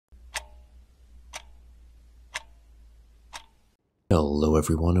Hello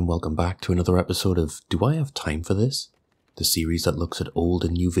everyone and welcome back to another episode of Do I Have Time For This? The series that looks at old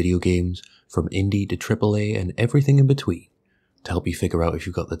and new video games, from indie to AAA and everything in between, to help you figure out if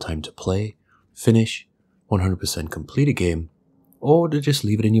you've got the time to play, finish, 100% complete a game, or to just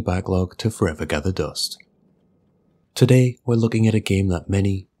leave it in your backlog to forever gather dust. Today we're looking at a game that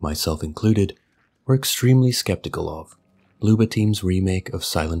many, myself included, were extremely skeptical of, Bloober Team's remake of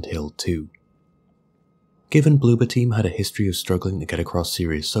Silent Hill 2. Given Bloober Team had a history of struggling to get across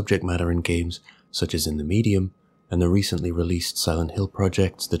serious subject matter in games such as in the Medium, and the recently released Silent Hill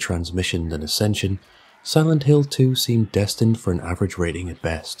projects The Transmission and Ascension, Silent Hill 2 seemed destined for an average rating at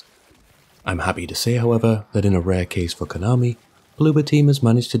best. I'm happy to say, however, that in a rare case for Konami, Bloober Team has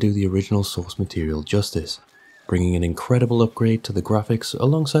managed to do the original source material justice, bringing an incredible upgrade to the graphics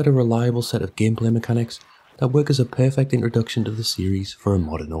alongside a reliable set of gameplay mechanics that work as a perfect introduction to the series for a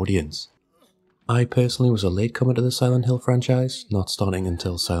modern audience. I personally was a latecomer to the Silent Hill franchise, not starting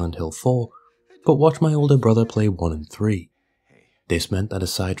until Silent Hill 4, but watched my older brother play 1 and 3. This meant that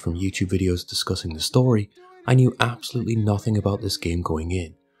aside from YouTube videos discussing the story, I knew absolutely nothing about this game going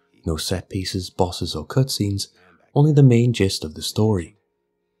in. No set pieces, bosses or cutscenes, only the main gist of the story.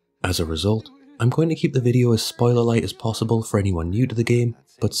 As a result, I'm going to keep the video as spoiler light as possible for anyone new to the game,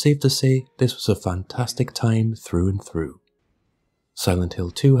 but safe to say this was a fantastic time through and through. Silent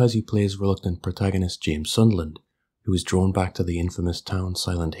Hill 2 has you play as reluctant protagonist James Sunderland, who is drawn back to the infamous town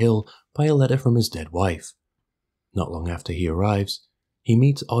Silent Hill by a letter from his dead wife. Not long after he arrives, he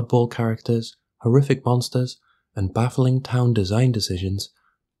meets oddball characters, horrific monsters, and baffling town design decisions,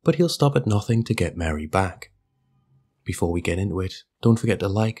 but he'll stop at nothing to get Mary back. Before we get into it, don't forget to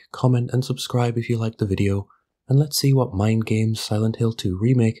like, comment and subscribe if you liked the video, and let's see what Mind Games' Silent Hill 2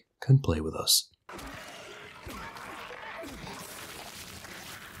 remake can play with us.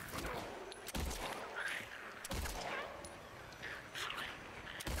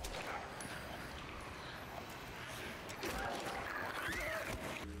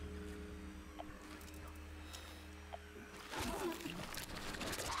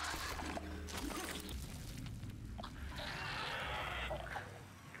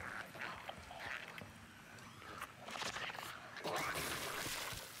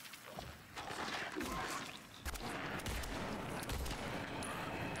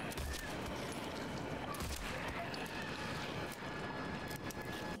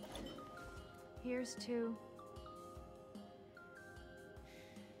 Here's to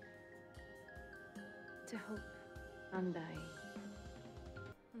hope undying.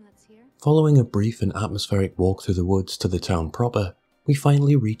 And that's here. Following a brief and atmospheric walk through the woods to the town proper, we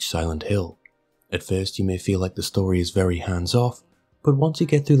finally reach Silent Hill. At first you may feel like the story is very hands-off, but once you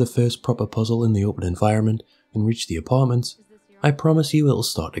get through the first proper puzzle in the open environment and reach the apartments, I promise you it'll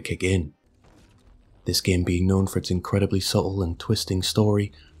start to kick in. This game being known for its incredibly subtle and twisting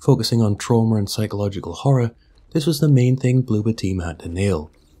story, focusing on trauma and psychological horror, this was the main thing Bloober Team had to nail,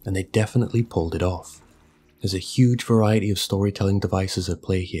 and they definitely pulled it off. There's a huge variety of storytelling devices at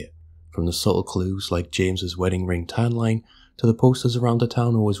play here, from the subtle clues like James's wedding ring tan line to the posters around the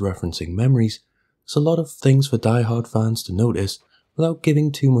town always referencing memories. There's a lot of things for die-hard fans to notice without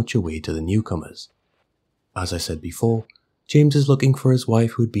giving too much away to the newcomers. As I said before, James is looking for his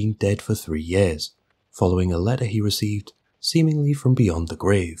wife who had been dead for 3 years, following a letter he received seemingly from beyond the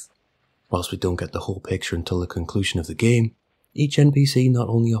grave. Whilst we don't get the whole picture until the conclusion of the game, each NPC not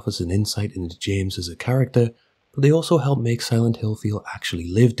only offers an insight into James as a character, but they also help make Silent Hill feel actually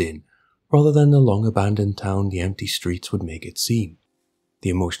lived in, rather than the long abandoned town the empty streets would make it seem. The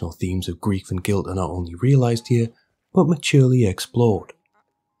emotional themes of grief and guilt are not only realised here, but maturely explored.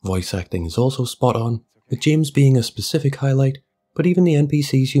 Voice acting is also spot on, with James being a specific highlight, but even the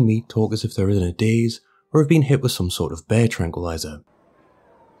NPCs you meet talk as if they're in a daze or have been hit with some sort of bear tranquilizer.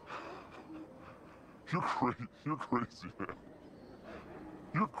 You're crazy, man.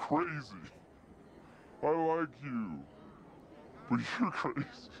 You're crazy. I like you, but you're crazy.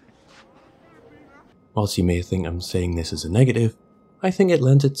 Whilst you may think I'm saying this as a negative, I think it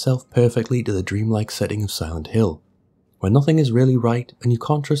lends itself perfectly to the dreamlike setting of Silent Hill, where nothing is really right and you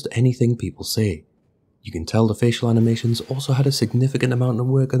can't trust anything people say. You can tell the facial animations also had a significant amount of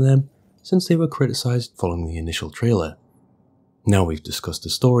work on them, since they were criticised following the initial trailer. Now we've discussed the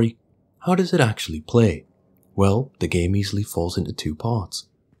story, how does it actually play? Well, the game easily falls into 2 parts,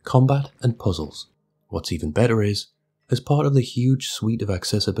 combat and puzzles. What's even better is, as part of the huge suite of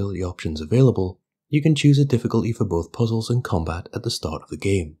accessibility options available, you can choose a difficulty for both puzzles and combat at the start of the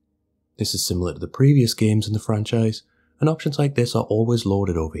game. This is similar to the previous games in the franchise, and options like this are always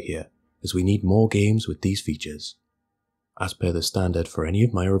lauded over here, as we need more games with these features. As per the standard for any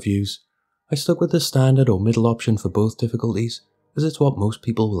of my reviews, I stuck with the standard or middle option for both difficulties, as it's what most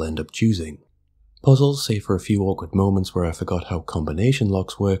people will end up choosing. Puzzles, save for a few awkward moments where I forgot how combination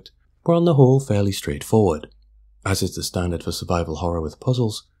locks worked, were on the whole fairly straightforward. As is the standard for survival horror with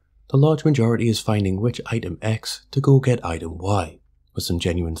puzzles, the large majority is finding which item X to go get item Y, with some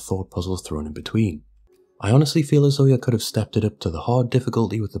genuine thought puzzles thrown in between. I honestly feel as though you could have stepped it up to the hard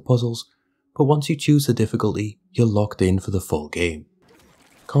difficulty with the puzzles, but once you choose the difficulty, you're locked in for the full game.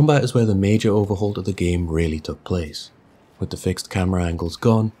 Combat is where the major overhaul to the game really took place. With the fixed camera angles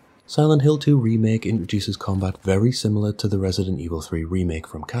gone, Silent Hill 2 Remake introduces combat very similar to the Resident Evil 3 remake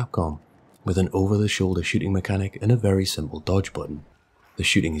from Capcom, with an over-the-shoulder shooting mechanic and a very simple dodge button. The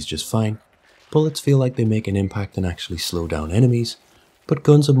shooting is just fine, bullets feel like they make an impact and actually slow down enemies, but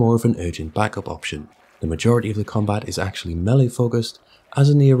guns are more of an urgent backup option. The majority of the combat is actually melee focused, as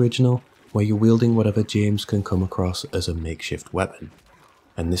in the original, where you're wielding whatever James can come across as a makeshift weapon.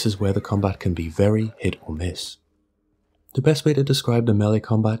 And this is where the combat can be very hit or miss. The best way to describe the melee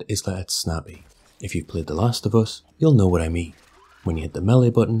combat is that it's snappy. If you've played The Last of Us, you'll know what I mean. When you hit the melee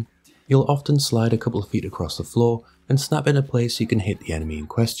button, you'll often slide a couple of feet across the floor and snap into place so you can hit the enemy in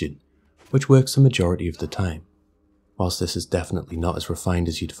question, which works the majority of the time. Whilst this is definitely not as refined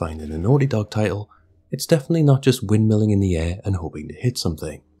as you'd find in a Naughty Dog title, it's definitely not just windmilling in the air and hoping to hit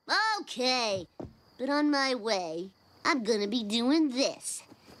something. Okay, but on my way, I'm gonna be doing this.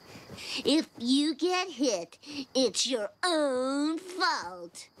 If you get hit, it's your own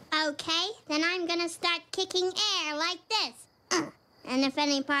fault. Okay, then I'm gonna start kicking air like this. And if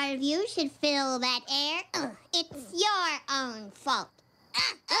any part of you should feel that air, it's your own fault.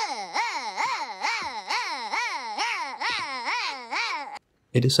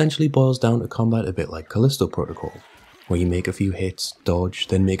 It essentially boils down to combat a bit like Callisto Protocol, where you make a few hits, dodge,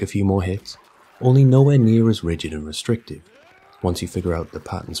 then make a few more hits, only nowhere near as rigid and restrictive. Once you figure out the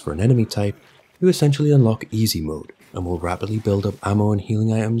patterns for an enemy type, you essentially unlock easy mode and will rapidly build up ammo and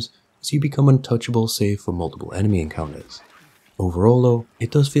healing items as you become untouchable save for multiple enemy encounters. Overall though,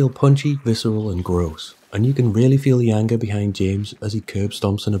 it does feel punchy, visceral and gross, and you can really feel the anger behind James as he curb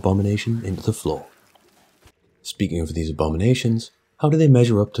stomps an abomination into the floor. Speaking of these abominations, how do they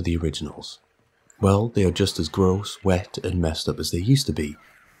measure up to the originals? Well, they are just as gross, wet and messed up as they used to be,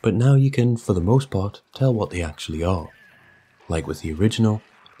 but now you can, for the most part, tell what they actually are. Like with the original,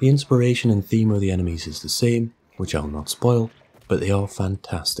 the inspiration and theme of the enemies is the same, which I'll not spoil, but they are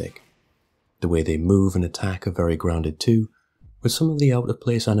fantastic. The way they move and attack are very grounded too, with some of the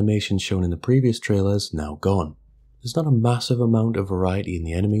out-of-place animations shown in the previous trailers now gone. There's not a massive amount of variety in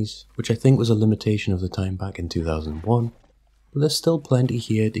the enemies, which I think was a limitation of the time back in 2001, but there's still plenty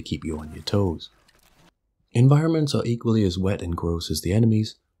here to keep you on your toes. Environments are equally as wet and gross as the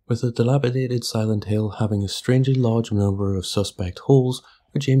enemies, with the dilapidated Silent Hill having a strangely large number of suspect holes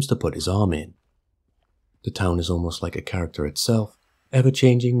for James to put his arm in. The town is almost like a character itself,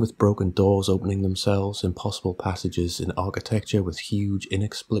 ever-changing with broken doors opening themselves, impossible passages in architecture with huge,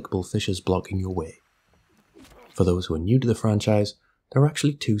 inexplicable fissures blocking your way. For those who are new to the franchise, there are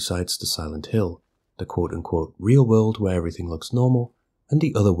actually two sides to Silent Hill, the quote-unquote real world where everything looks normal, and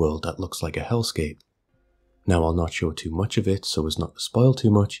the other world that looks like a hellscape. Now I'll not show too much of it so as not to spoil too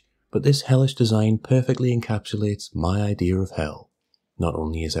much, but this hellish design perfectly encapsulates my idea of hell. Not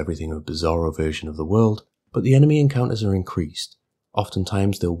only is everything a bizarro version of the world, but the enemy encounters are increased.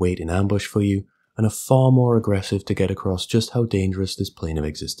 Oftentimes they'll wait in ambush for you, and are far more aggressive to get across just how dangerous this plane of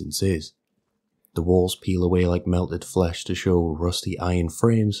existence is. The walls peel away like melted flesh to show rusty iron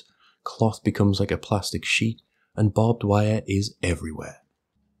frames, cloth becomes like a plastic sheet, and barbed wire is everywhere.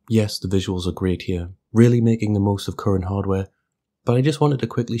 Yes, the visuals are great here, really making the most of current hardware, but I just wanted to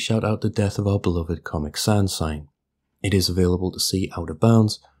quickly shout out the death of our beloved Comic Sans sign. It is available to see out of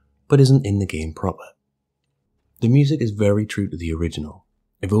bounds, but isn't in the game proper. The music is very true to the original,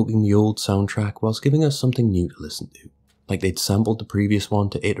 evoking the old soundtrack whilst giving us something new to listen to, like they'd sampled the previous one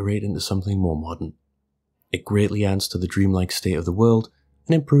to iterate into something more modern. It greatly adds to the dreamlike state of the world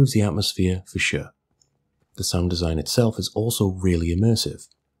and improves the atmosphere for sure. The sound design itself is also really immersive.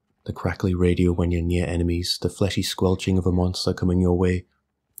 The crackly radio when you're near enemies, the fleshy squelching of a monster coming your way,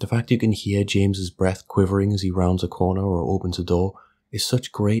 the fact you can hear James's breath quivering as he rounds a corner or opens a door is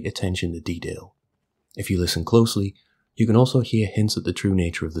such great attention to detail. If you listen closely, you can also hear hints at the true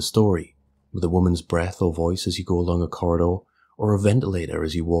nature of the story, with a woman's breath or voice as you go along a corridor, or a ventilator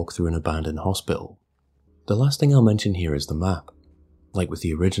as you walk through an abandoned hospital. The last thing I'll mention here is the map. Like with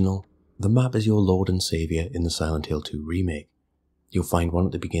the original, the map is your lord and saviour in the Silent Hill 2 remake. You'll find one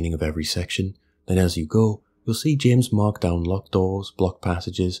at the beginning of every section, then as you go, you'll see James mark down locked doors, blocked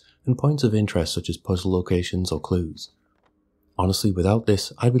passages, and points of interest such as puzzle locations or clues. Honestly, without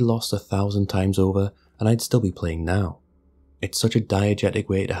this, I'd be lost 1,000 times over, and I'd still be playing now. It's such a diegetic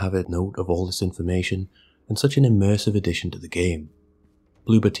way to have a note of all this information and such an immersive addition to the game.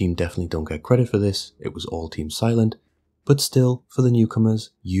 Bloober Team definitely don't get credit for this, it was all Team Silent, but still, for the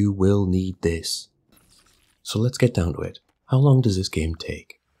newcomers, you will need this. So let's get down to it. How long does this game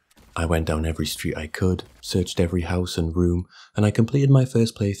take? I went down every street I could, searched every house and room, and I completed my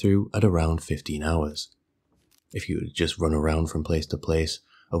first playthrough at around 15 hours. If you just run around from place to place,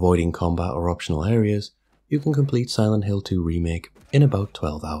 avoiding combat or optional areas, you can complete Silent Hill 2 Remake in about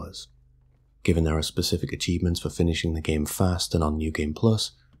 12 hours. Given there are specific achievements for finishing the game fast and on New Game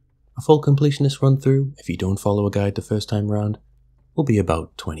Plus, a full completionist run through, if you don't follow a guide the first time round, will be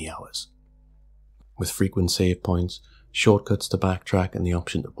about 20 hours. With frequent save points, shortcuts to backtrack and the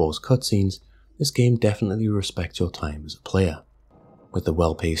option to pause cutscenes, this game definitely respects your time as a player. With the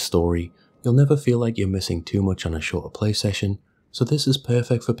well-paced story, you'll never feel like you're missing too much on a shorter play session, so this is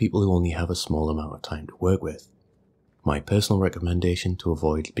perfect for people who only have a small amount of time to work with. My personal recommendation to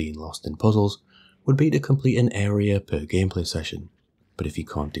avoid being lost in puzzles would be to complete an area per gameplay session, but if you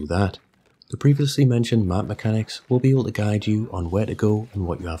can't do that, the previously mentioned map mechanics will be able to guide you on where to go and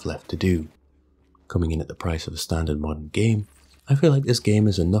what you have left to do. Coming in at the price of a standard modern game, I feel like this game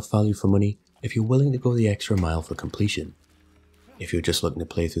is enough value for money if you're willing to go the extra mile for completion. If you're just looking to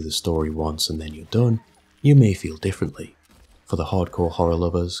play through the story once and then you're done, you may feel differently. For the hardcore horror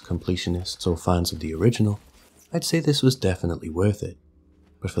lovers, completionists, or fans of the original, I'd say this was definitely worth it.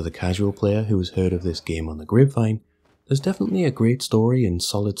 But for the casual player who has heard of this game on the grapevine, there's definitely a great story and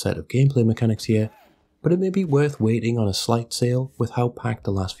solid set of gameplay mechanics here, but it may be worth waiting on a slight sale with how packed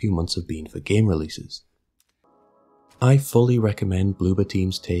the last few months have been for game releases. I fully recommend Bloober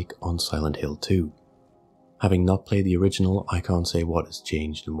Team's take on Silent Hill 2. Having not played the original, I can't say what has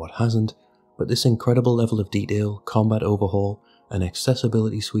changed and what hasn't, but this incredible level of detail, combat overhaul, and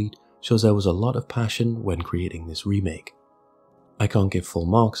accessibility suite shows there was a lot of passion when creating this remake. I can't give full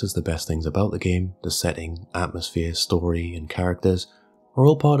marks as the best things about the game, the setting, atmosphere, story, and characters are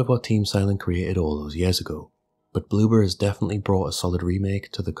all part of what Team Silent created all those years ago, but Bloober has definitely brought a solid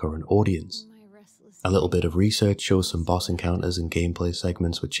remake to the current audience. A little bit of research shows some boss encounters and gameplay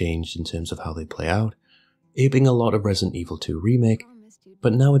segments were changed in terms of how they play out, aping a lot of Resident Evil 2 Remake,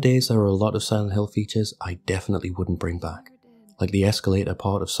 but nowadays there are a lot of Silent Hill features I definitely wouldn't bring back, like the escalator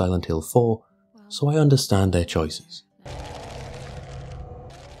part of Silent Hill 4, so I understand their choices.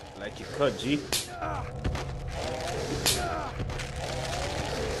 Like you cut, G.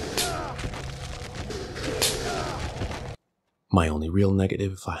 My only real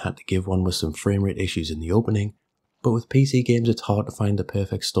negative, if I had to give one, was some framerate issues in the opening, but with PC games it's hard to find the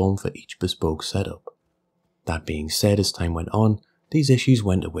perfect storm for each bespoke setup. That being said, as time went on, these issues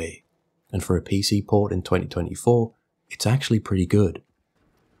went away, and for a PC port in 2024, it's actually pretty good.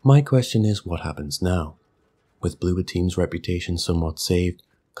 My question is, what happens now? With Bloober Team's reputation somewhat saved,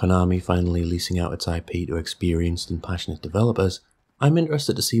 Konami finally leasing out its IP to experienced and passionate developers, I'm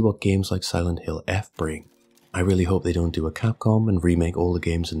interested to see what games like Silent Hill F bring. I really hope they don't do a Capcom and remake all the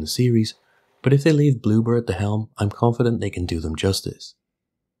games in the series, but if they leave Bloober at the helm, I'm confident they can do them justice.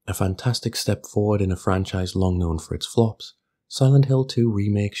 A fantastic step forward in a franchise long known for its flops, Silent Hill 2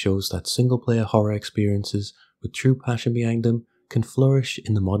 Remake shows that single-player horror experiences with true passion behind them can flourish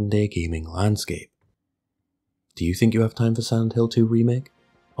in the modern-day gaming landscape. Do you think you have time for Silent Hill 2 Remake?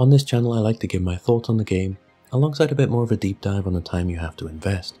 On this channel I like to give my thoughts on the game, alongside a bit more of a deep dive on the time you have to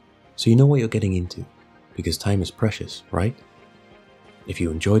invest, so you know what you're getting into, because time is precious, right? If you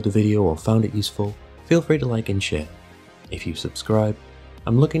enjoyed the video or found it useful, feel free to like and share. If you subscribe,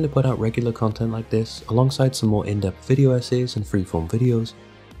 I'm looking to put out regular content like this alongside some more in-depth video essays and freeform videos,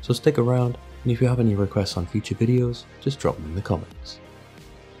 so stick around, and if you have any requests on future videos, just drop them in the comments.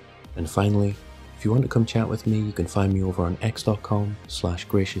 And finally, if you want to come chat with me, you can find me over on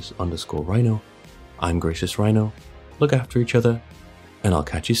x.com/gracious_rhino. I'm Gracious Rhino, look after each other, and I'll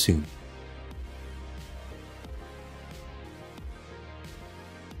catch you soon.